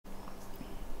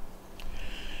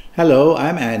Hello,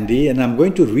 I'm Andy and I'm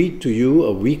going to read to you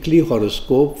a weekly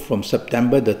horoscope from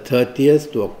September the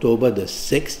 30th to October the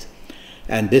 6th,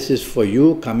 and this is for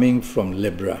you coming from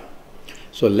Libra.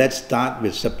 So let's start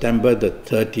with September the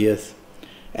 30th,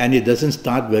 and it doesn't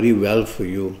start very well for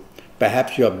you.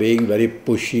 Perhaps you're being very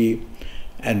pushy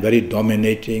and very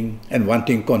dominating and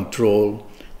wanting control.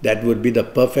 That would be the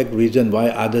perfect reason why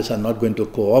others are not going to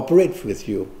cooperate with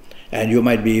you, and you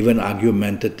might be even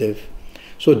argumentative.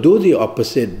 So do the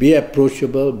opposite, be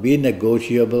approachable, be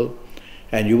negotiable,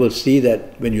 and you will see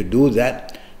that when you do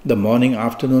that, the morning,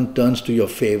 afternoon turns to your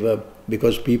favor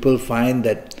because people find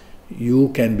that you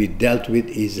can be dealt with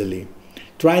easily.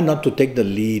 Try not to take the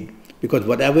lead because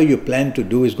whatever you plan to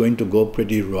do is going to go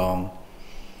pretty wrong.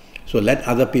 So let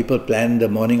other people plan the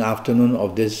morning, afternoon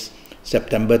of this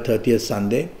September 30th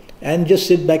Sunday and just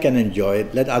sit back and enjoy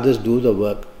it. Let others do the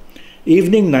work.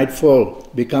 Evening nightfall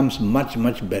becomes much,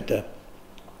 much better.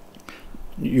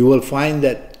 You will find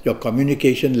that your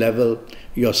communication level,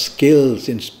 your skills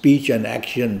in speech and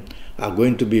action are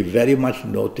going to be very much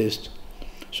noticed.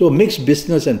 So mix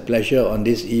business and pleasure on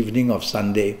this evening of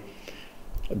Sunday,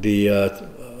 September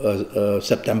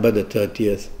the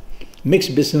 30th. Mix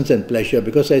business and pleasure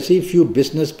because I see few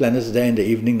business planners there in the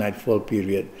evening nightfall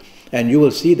period. And you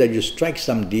will see that you strike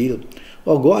some deal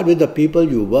or go out with the people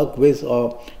you work with,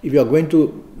 or if you're going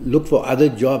to look for other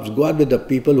jobs, go out with the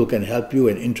people who can help you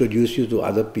and introduce you to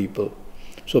other people.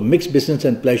 So mix business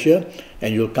and pleasure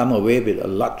and you'll come away with a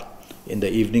lot in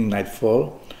the evening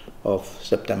nightfall of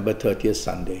September 30th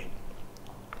Sunday.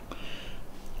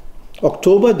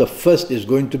 October the 1st is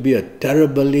going to be a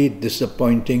terribly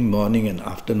disappointing morning and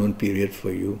afternoon period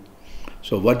for you.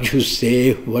 So what you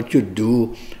say, what you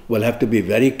do will have to be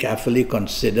very carefully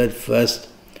considered first.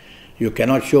 You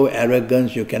cannot show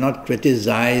arrogance, you cannot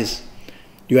criticize.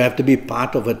 You have to be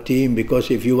part of a team because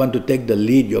if you want to take the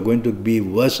lead, you're going to be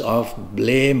worse off.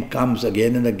 Blame comes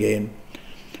again and again.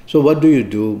 So what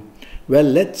do? Well,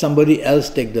 let somebody else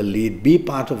take the lead. Be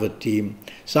part of a team.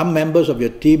 Some members of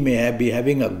your team may be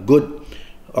having a good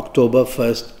October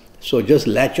 1st. So just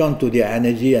latch on to their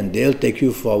energy and they'll take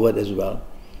you forward as well.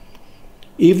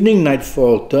 Evening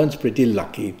nightfall turns pretty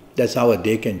lucky. That's how a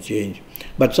day can change.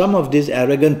 But some of these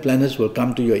arrogant planners will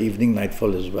come to your evening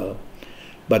nightfall as well.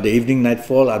 But the evening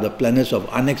nightfall are the planners of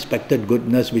unexpected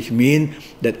goodness, which mean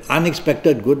that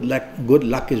unexpected good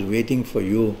luck is waiting for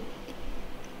you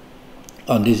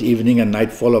on this evening and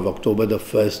nightfall of October the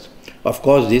 1st. Of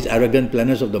course, these arrogant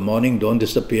planners of the morning don't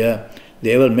disappear.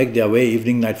 They will make their way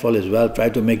evening nightfall as well, try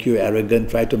to make you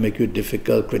arrogant, try to make you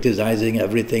difficult, criticizing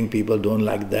everything. People don't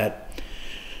like that.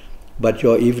 But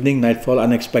your evening nightfall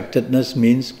unexpectedness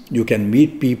means you can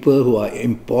meet people who are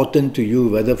important to you,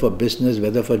 whether for business,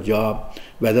 whether for job,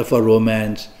 whether for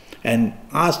romance, and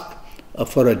ask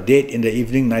for a date in the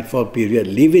evening nightfall period.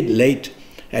 Leave it late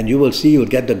and you will see you'll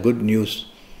get the good news.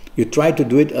 You try to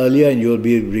do it earlier and you'll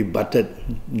be rebutted.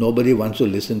 Nobody wants to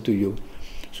listen to you.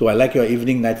 So I like your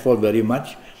evening nightfall very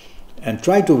much. And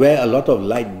try to wear a lot of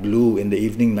light blue in the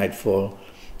evening nightfall.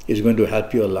 It's going to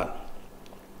help you a lot.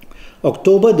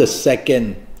 October the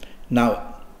 2nd,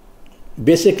 now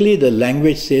basically the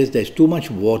language says there's too much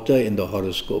water in the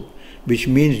horoscope, which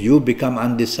means you become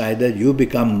undecided, you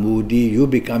become moody, you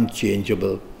become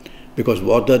changeable. Because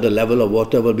water, the level of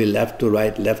water will be left to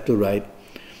right, left to right.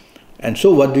 And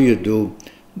so what do?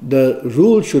 The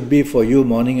rule should be for you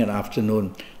morning and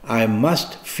afternoon, I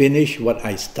must finish what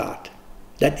I start.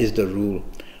 That is the rule.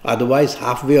 Otherwise,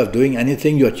 halfway of doing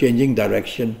anything, you're changing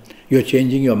direction, you're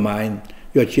changing your mind,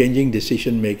 you're changing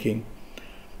decision making.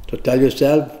 So tell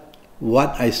yourself, what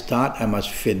I start, I must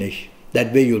finish.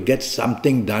 That way you'll get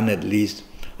something done at least.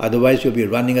 Otherwise you'll be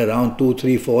running around 2,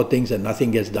 3, 4 things and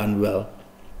nothing gets done well.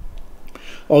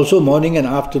 Also morning and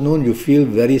afternoon you feel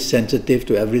very sensitive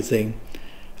to everything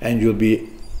and you'll be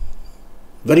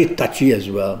very touchy as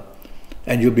well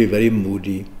and you'll be very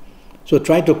moody. So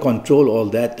try to control all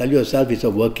that. Tell yourself it's a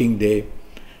working day.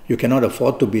 You cannot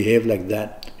afford to behave like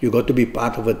that. You got to be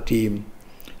part of a team.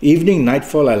 Evening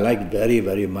nightfall I like very,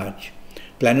 very much.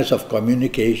 Planets of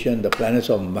communication, the planets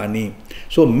of money.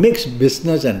 So mix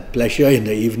business and pleasure in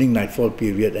the evening nightfall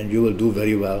period and you will do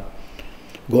very well.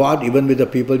 Go out even with the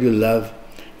people you love.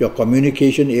 Your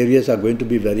communication areas are going to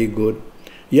be very good.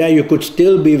 Yeah, you could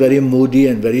still be very moody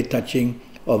and very touching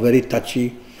or very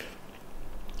touchy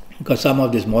because some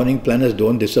of these morning planners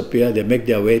don't disappear. They make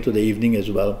their way to the evening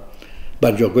as well.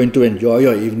 But you're going to enjoy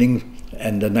your evening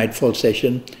and the nightfall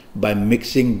session by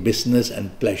mixing business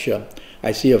and pleasure.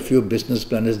 I see a few business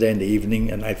planners there in the evening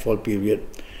and nightfall period.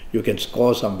 You can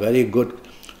score some very good,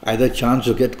 either chance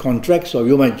to get contracts or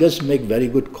you might just make very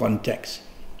good contacts.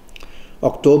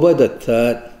 October the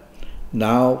 3rd,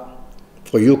 Now,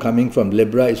 for you coming from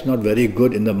Libra, it's not very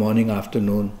good in the morning,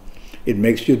 afternoon. It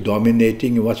makes you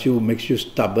dominating, makes you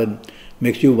stubborn,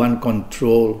 makes you want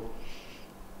control.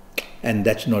 And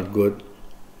that's not good.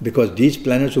 Because these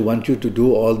planets who want you to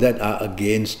do all that are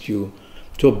against you.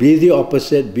 So be the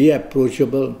opposite, be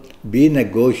approachable, be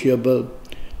negotiable,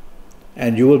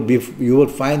 and you will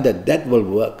find that will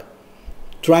work.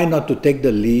 Try not to take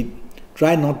the lead.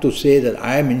 Try not to say that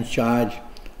I am in charge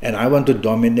and I want to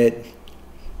dominate.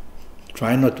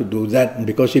 Try not to do that,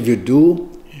 because if you do,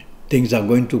 things are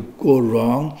going to go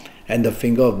wrong and the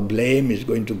finger of blame is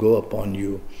going to go upon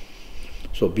you.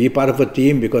 So be part of a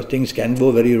team, because things can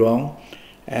go very wrong.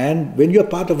 And when you're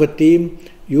part of a team,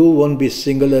 you won't be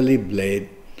singularly blamed,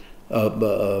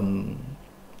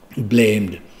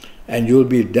 and you'll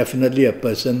be definitely a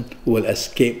person who will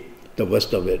escape the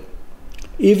worst of it.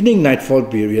 Evening nightfall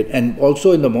period, and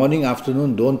also in the morning,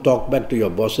 afternoon, don't talk back to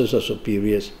your bosses or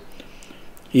superiors.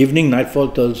 Evening nightfall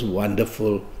turns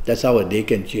wonderful. That's how a day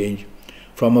can change.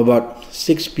 From about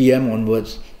 6 p.m.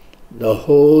 onwards, the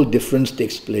whole difference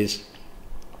takes place.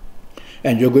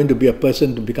 And you're going to be a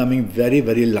person to becoming very,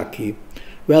 very lucky.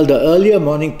 Well, the earlier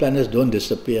morning planets don't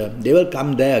disappear. They will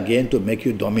come there again to make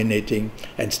you dominating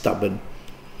and stubborn.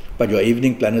 But your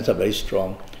evening planets are very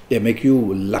strong. They make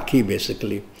you lucky,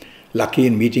 basically. Lucky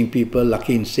in meeting people,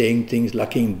 lucky in saying things,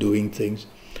 lucky in doing things.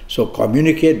 So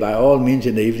communicate by all means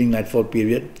in the evening nightfall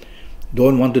period.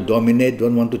 Don't want to dominate,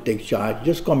 don't want to take charge.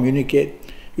 Just communicate.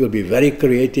 You'll be very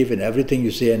creative in everything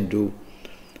you say and do.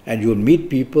 And you'll meet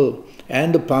people.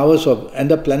 And the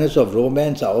planets of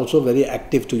romance are also very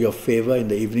active to your favor in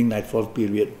the evening nightfall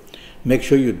period. Make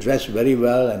sure you dress very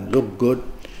well and look good.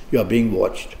 You are being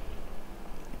watched.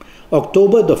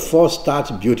 October the 4th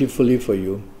starts beautifully for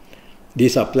you.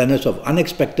 These are planets of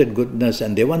unexpected goodness,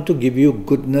 and they want to give you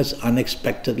goodness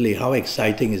unexpectedly. How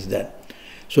exciting is that?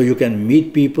 So you can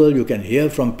meet people, you can hear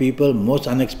from people, most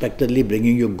unexpectedly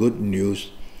bringing you good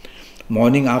news.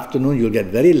 Morning, afternoon, you'll get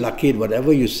very lucky at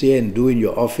whatever you say and do in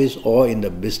your office or in the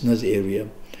business area.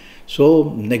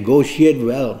 So negotiate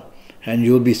well, and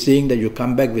you'll be seeing that you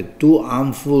come back with 2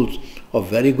 armfuls of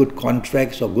very good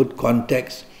contracts or good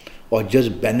contacts or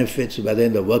just benefits, whether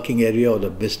in the working area or the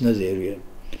business area.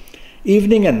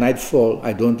 Evening and nightfall,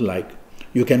 I don't like.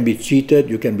 You can be cheated,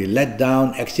 you can be let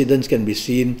down, accidents can be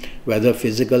seen, whether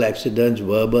physical accidents,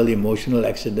 verbal, emotional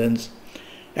accidents.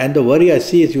 And the worry I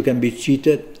see is you can be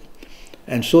cheated.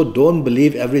 And so don't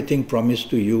believe everything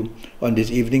promised to you on this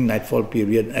evening nightfall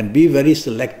period, and be very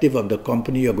selective of the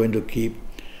company you're going to keep.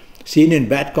 Seen in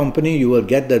bad company, you will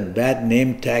get that bad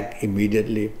name tag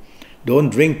immediately. Don't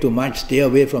drink too much, stay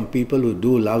away from people who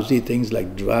do lousy things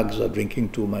like drugs or drinking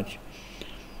too much.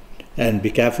 And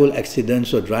be careful,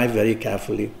 accidents, or drive very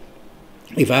carefully.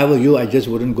 If I were you, I just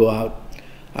wouldn't go out.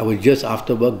 I would just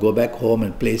after work go back home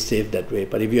and play safe that way.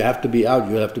 But if you have to be out,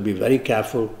 you'll have to be very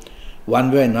careful. One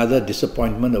way or another,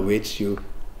 disappointment awaits you.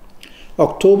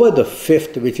 October the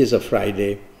 5th, which is a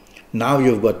Friday, now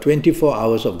you've got 24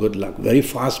 hours of good luck. Very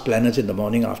fast planets in the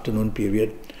morning, afternoon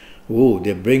period. Ooh,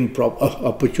 they bring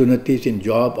opportunities in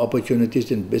job,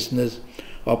 opportunities in business,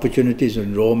 opportunities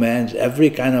in romance, every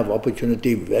kind of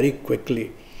opportunity very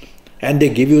quickly. And they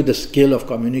give you the skill of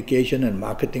communication and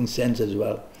marketing sense as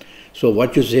well. So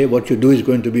what you say, what you do is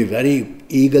going to be very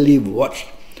eagerly watched,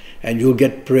 and you'll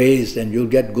get praise, and you'll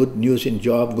get good news in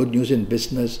job, good news in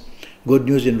business, good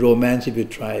news in romance if you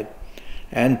try it.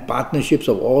 And partnerships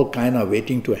of all kinds are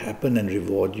waiting to happen and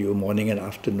reward you morning and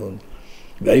afternoon.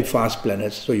 Very fast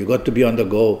planets, so you got to be on the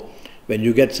go. When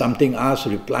you get something asked,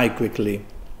 reply quickly.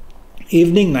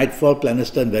 Evening nightfall planets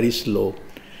turn very slow,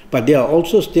 but they are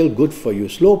also still good for you.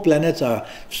 Slow planets are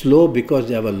slow because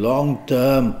they have a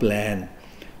long-term plan.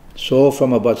 So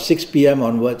from about 6 p.m.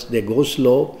 onwards, they go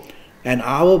slow, and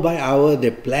hour by hour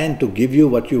they plan to give you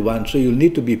what you want. So you'll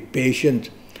need to be patient,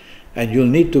 and you'll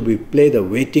need to play the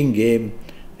waiting game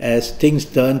as things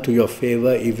turn to your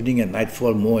favor evening and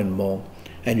nightfall more and more.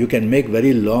 And you can make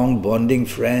very long bonding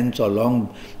friends or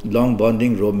long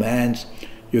bonding romance.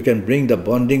 You can bring the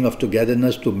bonding of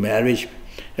togetherness to marriage,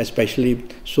 especially.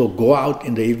 So go out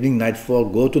in the evening nightfall,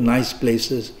 go to nice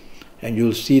places, and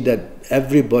you'll see that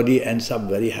everybody ends up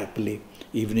very happily.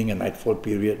 Evening and nightfall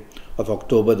period of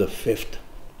October the 5th,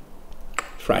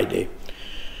 Friday.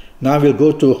 Now we'll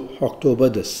go to October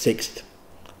the 6th,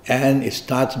 and it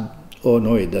starts, oh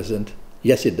no it doesn't,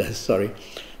 yes it does, sorry.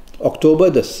 October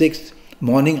the 6th,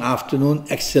 morning, afternoon,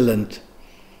 excellent.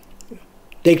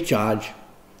 Take charge.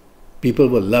 People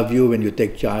will love you when you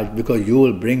take charge, because you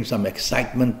will bring some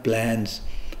excitement plans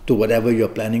to whatever you're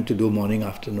planning to do morning,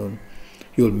 afternoon.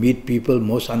 You'll meet people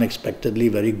most unexpectedly,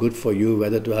 very good for you,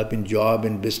 whether to help in job,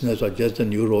 in business, or just a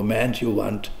new romance you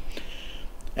want.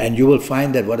 And you will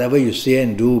find that whatever you say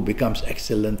and do becomes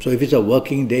excellent. So if it's a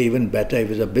working day, even better.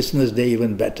 If it's a business day,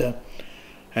 even better.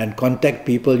 And contact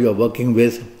people you're working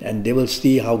with, and they will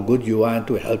see how good you are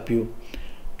to help you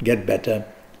get better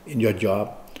in your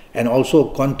job. And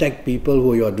also contact people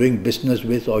who you're doing business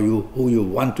with, or who you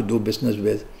want to do business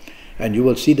with. And you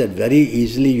will see that very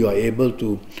easily you are able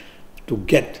to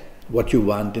get what you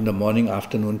want in the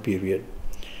morning-afternoon period.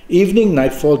 Evening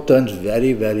nightfall turns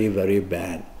very, very, very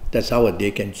bad. That's how a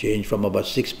day can change from about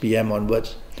 6 p.m.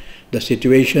 onwards. The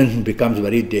situation becomes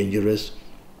very dangerous.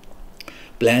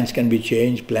 Plans can be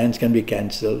changed, plans can be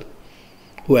cancelled.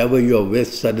 Whoever you're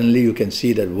with, suddenly you can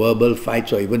see that verbal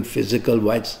fights or even physical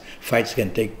fights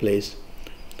can take place.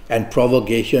 And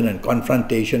provocation and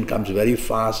confrontation comes very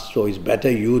fast, so it's better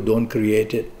you don't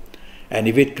create it. And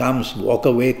if it comes, walk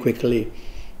away quickly.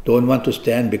 Don't want to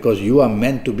stand, because you are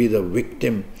meant to be the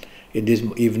victim in this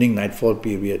evening nightfall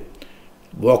period.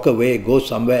 Walk away, go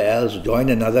somewhere else, join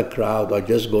another crowd, or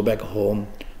just go back home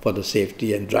for the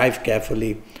safety, and drive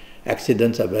carefully.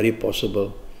 Accidents are very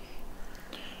possible.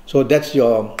 So that's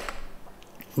your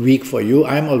week for you.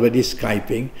 I'm already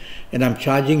Skyping, and I'm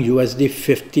charging USD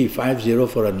 50 for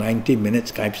a 90-minute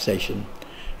Skype session.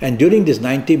 And during this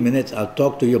 90 minutes, I'll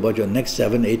talk to you about your next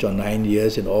 7, 8 or 9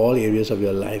 years in all areas of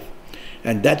your life.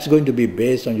 And that's going to be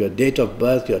based on your date of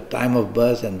birth, your time of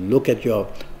birth, and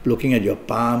looking at your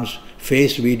palms,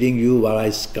 face reading you while I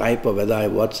Skype or whether I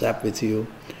WhatsApp with you.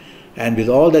 And with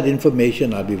all that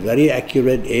information, I'll be very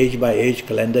accurate, age by age,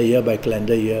 calendar year by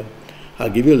calendar year.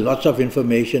 I'll give you lots of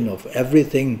information of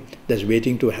everything that's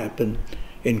waiting to happen,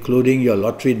 including your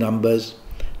lottery numbers,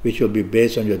 which will be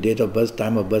based on your date of birth,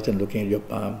 time of birth, and looking at your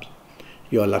palms,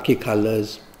 your lucky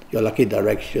colors, your lucky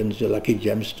directions, your lucky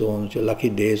gemstones, your lucky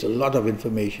days, a lot of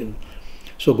information.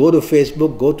 So go to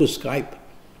Facebook, go to Skype,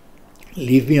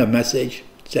 leave me a message,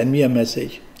 send me a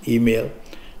message, email,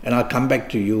 and I'll come back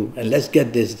to you, and let's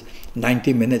get this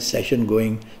 90-minute session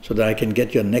going so that I can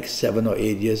get your next 7 or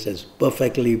 8 years as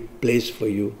perfectly placed for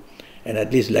you, and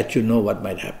at least let you know what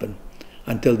might happen.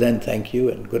 Until then, thank you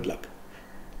and good luck.